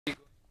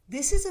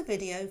This is a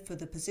video for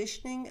the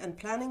positioning and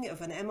planning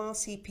of an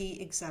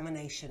MRCP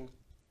examination.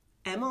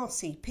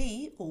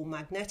 MRCP, or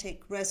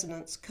Magnetic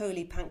Resonance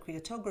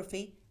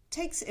Cholangiopancreatography,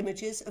 takes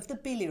images of the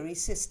biliary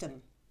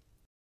system.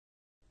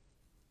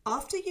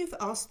 After you've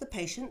asked the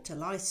patient to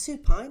lie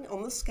supine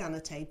on the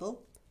scanner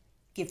table,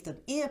 give them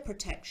ear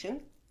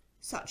protection,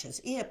 such as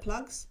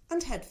earplugs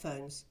and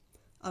headphones,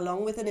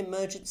 along with an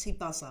emergency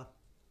buzzer.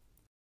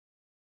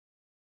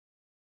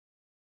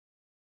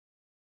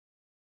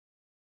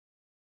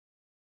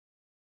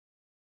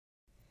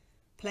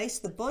 Place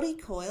the body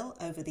coil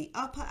over the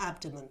upper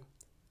abdomen,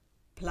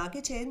 plug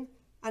it in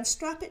and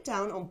strap it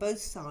down on both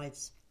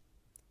sides.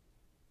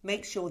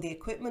 Make sure the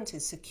equipment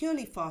is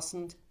securely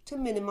fastened to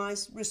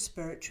minimize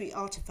respiratory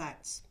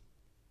artifacts.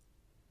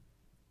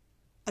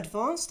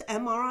 Advanced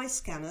MRI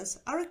scanners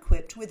are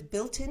equipped with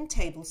built-in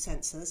table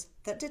sensors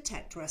that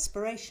detect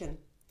respiration.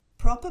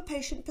 Proper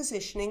patient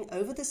positioning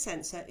over the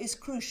sensor is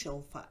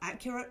crucial for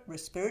accurate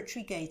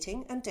respiratory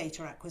gating and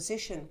data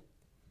acquisition.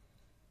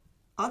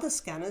 Other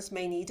scanners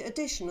may need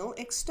additional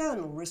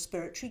external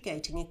respiratory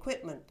gating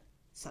equipment,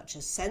 such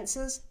as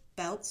sensors,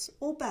 belts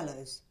or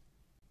bellows.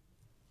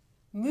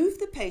 Move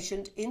the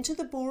patient into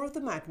the bore of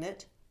the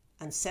magnet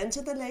and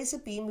center the laser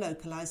beam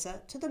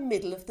localizer to the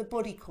middle of the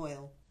body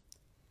coil.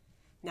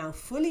 Now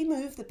fully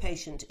move the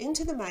patient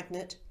into the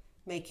magnet,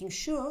 making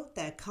sure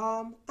they're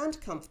calm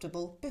and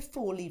comfortable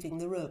before leaving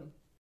the room.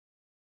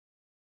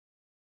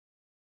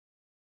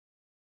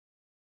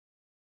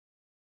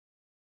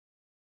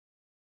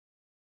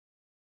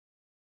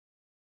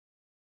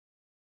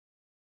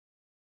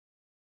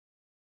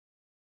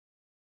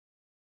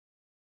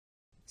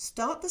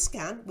 Start the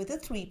scan with a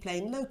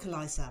 3-plane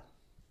localizer.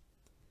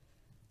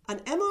 An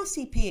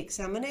MRCP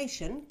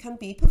examination can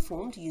be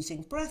performed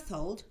using breath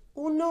hold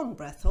or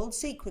non-breath hold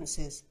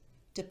sequences,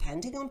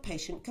 depending on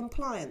patient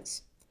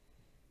compliance.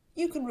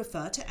 You can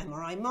refer to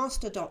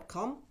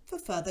mrimaster.com for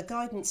further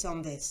guidance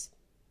on this.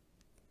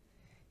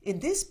 In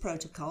this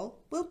protocol,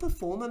 we'll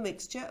perform a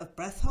mixture of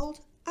breath hold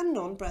and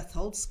non-breath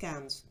hold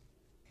scans.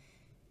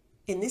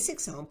 In this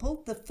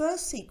example, the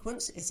first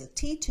sequence is a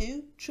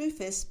T2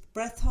 TrueFisp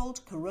breath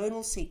hold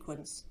coronal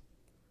sequence.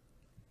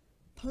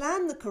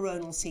 Plan the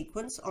coronal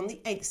sequence on the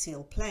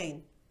axial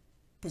plane,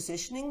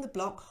 positioning the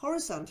block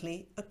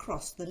horizontally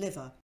across the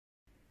liver.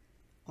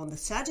 On the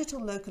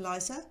sagittal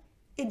localizer,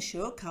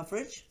 ensure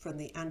coverage from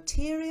the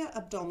anterior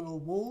abdominal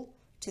wall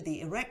to the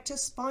erector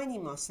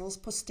spinae muscles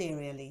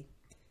posteriorly,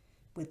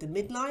 with the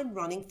midline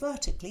running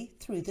vertically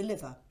through the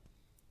liver.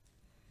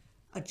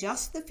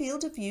 Adjust the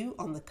field of view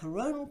on the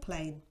coronal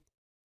plane.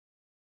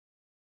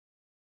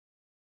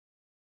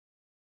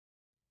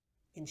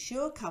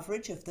 Ensure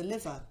coverage of the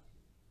liver.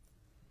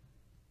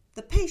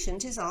 The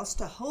patient is asked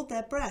to hold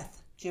their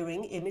breath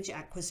during image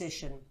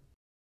acquisition.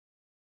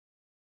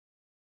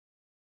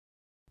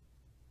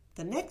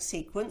 The next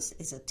sequence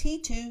is a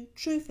T2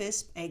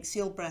 TrueFisp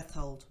axial breath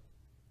hold.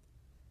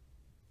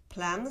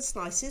 Plan the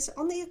slices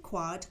on the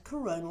acquired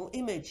coronal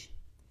image.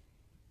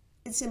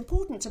 It's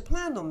important to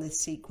plan on this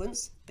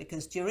sequence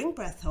because during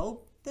breath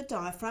hold, the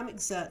diaphragm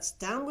exerts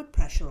downward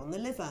pressure on the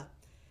liver,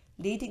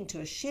 leading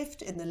to a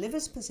shift in the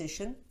liver's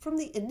position from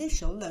the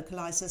initial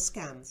localizer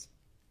scans.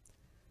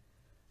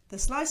 The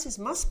slices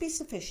must be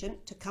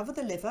sufficient to cover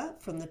the liver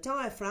from the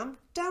diaphragm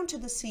down to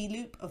the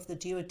C-loop of the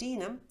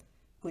duodenum,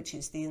 which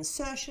is the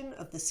insertion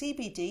of the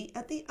CBD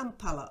at the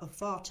ampulla of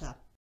Vata.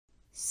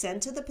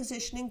 Center the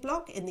positioning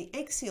block in the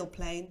axial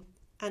plane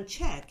and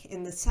check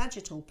in the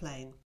sagittal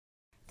plane.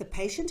 The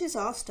patient is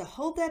asked to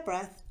hold their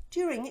breath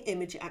during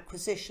image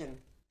acquisition.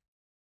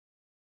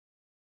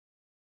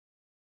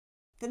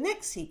 The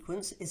next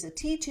sequence is a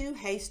T2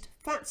 Haste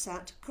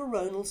FATSAT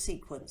coronal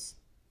sequence.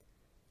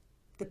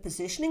 The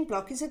positioning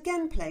block is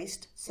again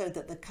placed so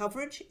that the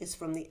coverage is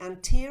from the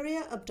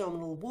anterior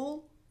abdominal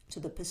wall to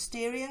the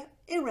posterior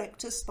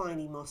erector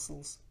spinae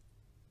muscles.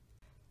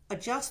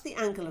 Adjust the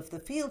angle of the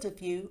field of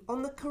view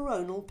on the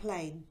coronal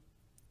plane.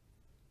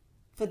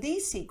 For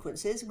these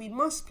sequences, we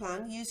must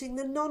plan using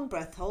the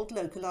non-breath hold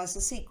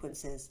localizer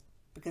sequences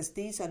because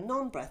these are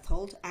non-breath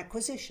hold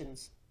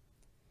acquisitions.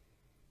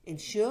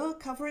 Ensure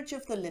coverage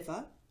of the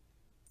liver.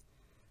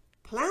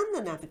 Plan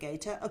the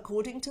navigator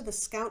according to the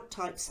Scout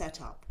type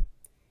setup.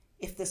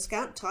 If the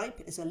Scout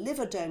type is a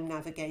liver dome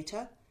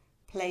navigator,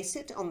 place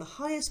it on the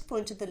highest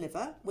point of the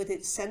liver with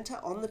its center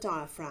on the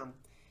diaphragm,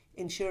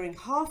 ensuring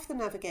half the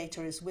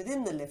navigator is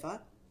within the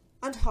liver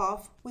and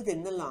half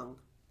within the lung.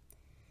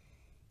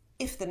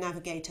 If the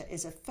navigator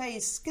is a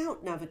phase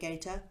Scout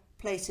navigator,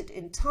 place it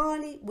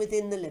entirely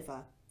within the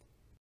liver.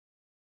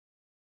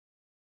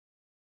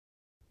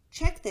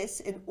 Check this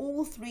in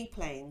all 3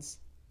 planes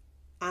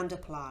and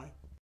apply.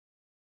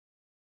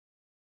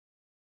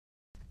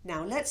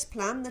 Now let's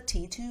plan the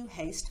T2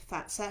 Haste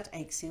FATSAT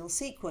axial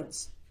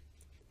sequence.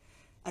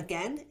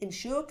 Again,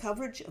 ensure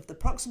coverage of the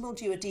proximal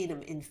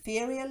duodenum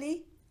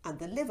inferiorly and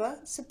the liver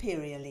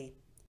superiorly.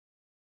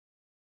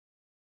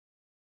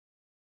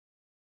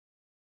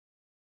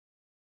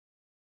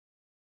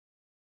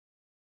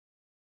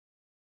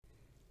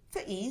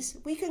 For ease,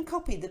 we can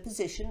copy the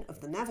position of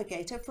the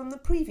navigator from the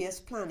previous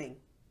planning.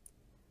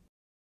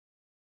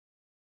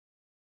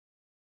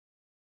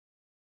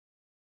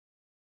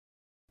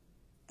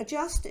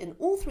 Adjust in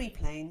all three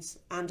planes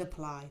and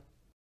apply.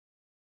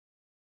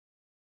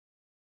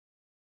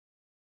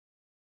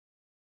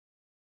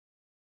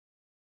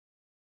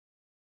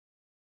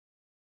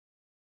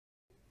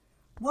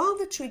 While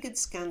the triggered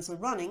scans are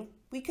running,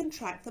 we can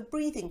track the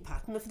breathing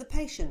pattern of the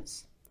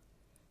patients.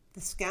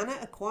 The scanner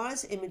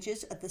acquires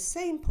images at the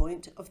same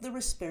point of the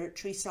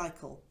respiratory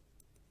cycle.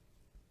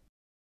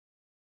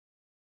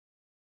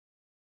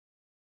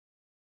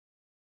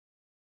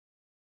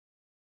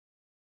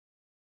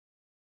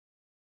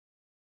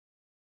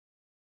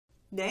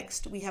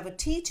 Next, we have a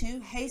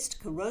T2 Haste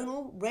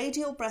coronal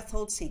radial breath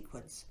hold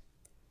sequence.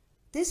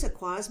 This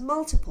acquires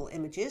multiple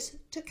images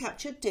to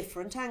capture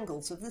different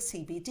angles of the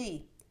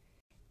CBD.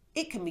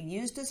 It can be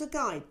used as a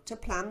guide to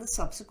plan the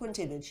subsequent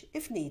image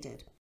if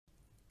needed.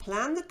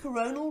 Plan the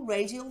coronal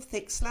radial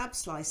thick slab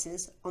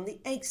slices on the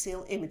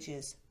axial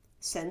images,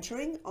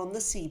 centering on the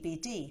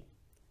CBD.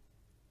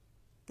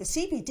 The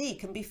CBD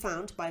can be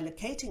found by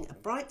locating a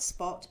bright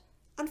spot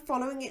and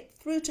following it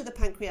through to the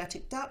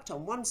pancreatic duct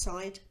on one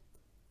side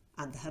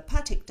and the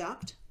hepatic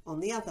duct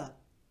on the other.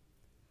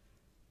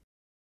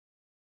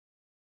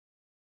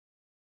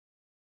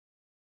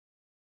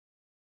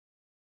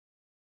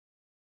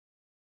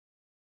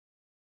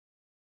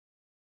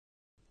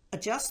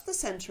 Adjust the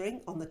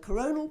centering on the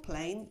coronal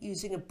plane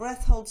using a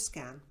breath hold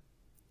scan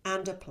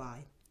and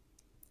apply.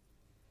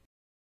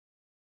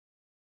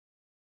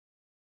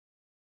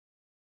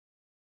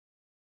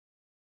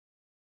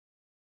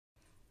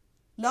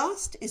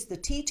 Last is the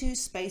T2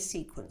 space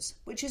sequence,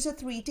 which is a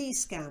 3D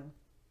scan.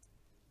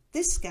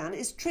 This scan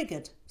is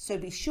triggered, so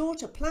be sure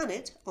to plan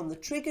it on the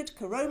triggered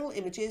coronal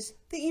images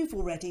that you've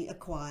already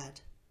acquired.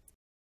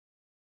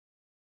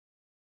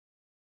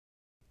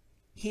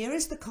 Here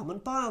is the common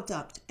bile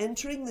duct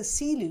entering the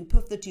C-loop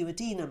of the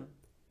duodenum.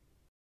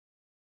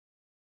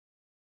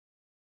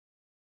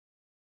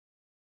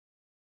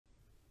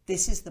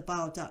 This is the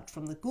bile duct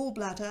from the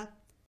gallbladder,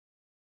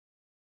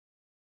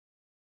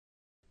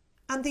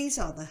 and these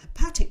are the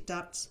hepatic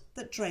ducts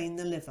that drain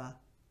the liver.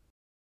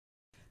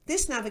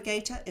 This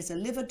navigator is a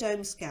liver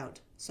dome scout,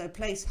 so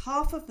place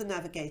half of the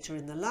navigator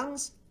in the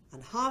lungs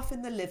and half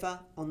in the liver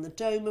on the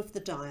dome of the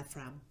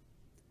diaphragm.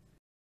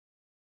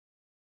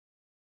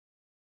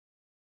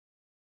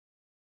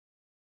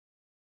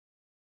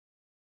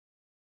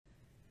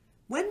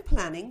 When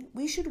planning,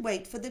 we should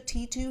wait for the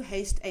T2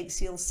 Haste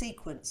axial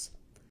sequence.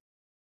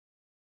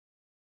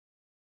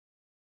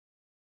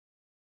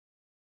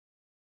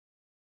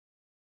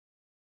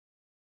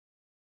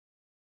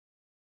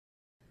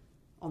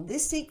 On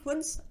this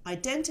sequence,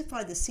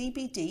 identify the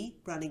CBD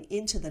running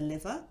into the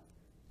liver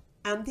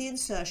and the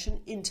insertion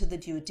into the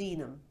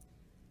duodenum.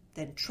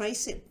 Then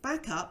trace it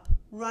back up,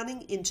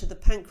 running into the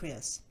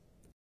pancreas.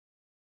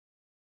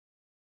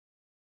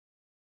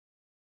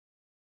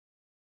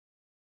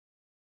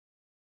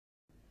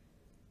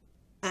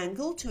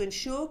 Angle to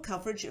ensure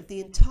coverage of the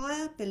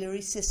entire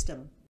biliary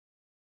system.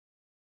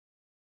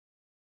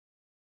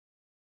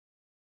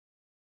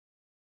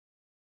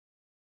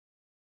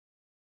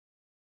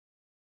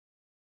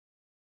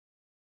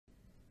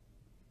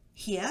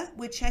 Here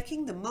we're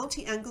checking the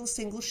multi-angle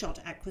single shot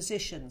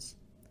acquisitions.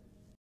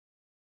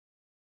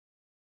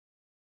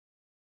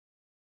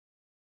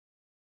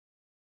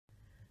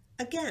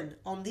 Again,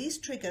 on these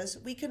triggers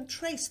we can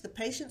trace the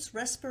patient's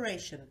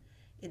respiration,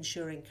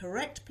 ensuring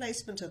correct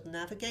placement of the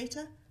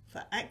navigator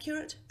for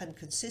accurate and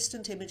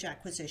consistent image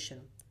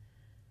acquisition.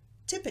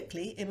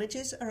 Typically,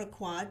 images are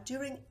acquired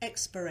during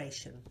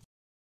expiration.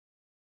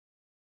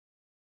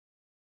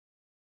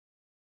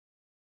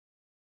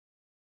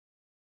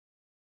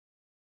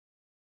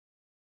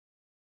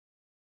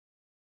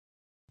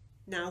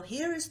 Now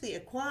here is the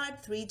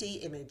acquired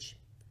 3D image.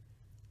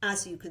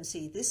 As you can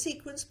see, this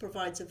sequence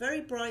provides a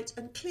very bright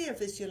and clear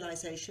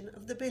visualization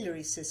of the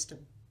biliary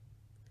system.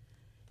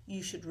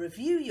 You should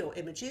review your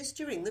images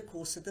during the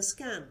course of the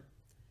scan.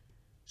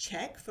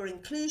 Check for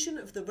inclusion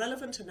of the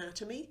relevant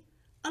anatomy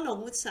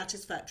along with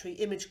satisfactory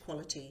image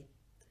quality.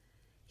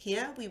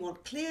 Here we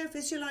want clear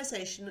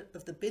visualization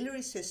of the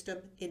biliary system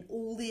in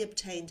all the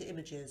obtained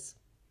images.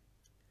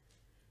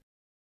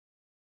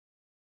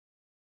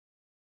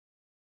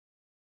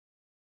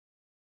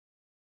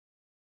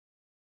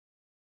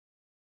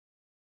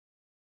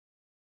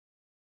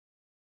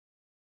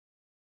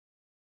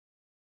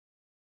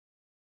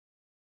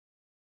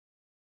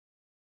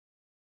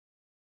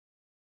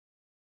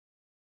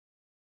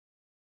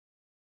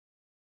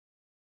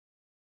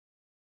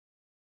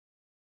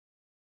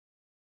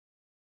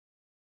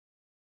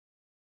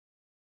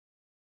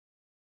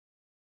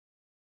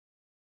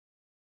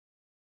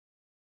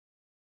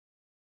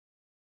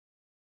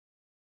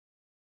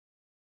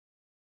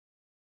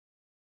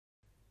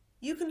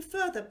 You can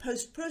further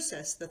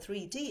post-process the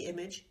 3D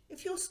image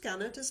if your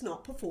scanner does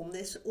not perform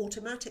this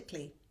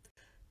automatically.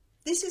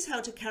 This is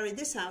how to carry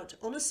this out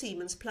on a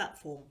Siemens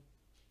platform.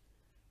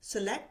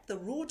 Select the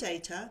raw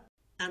data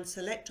and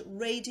select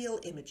Radial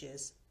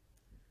Images.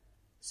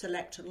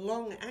 Select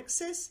Long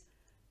Axis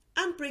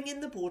and bring in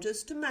the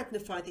borders to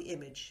magnify the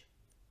image.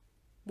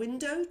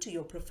 Window to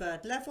your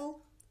preferred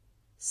level,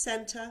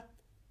 centre,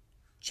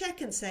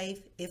 check and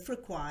save if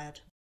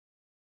required.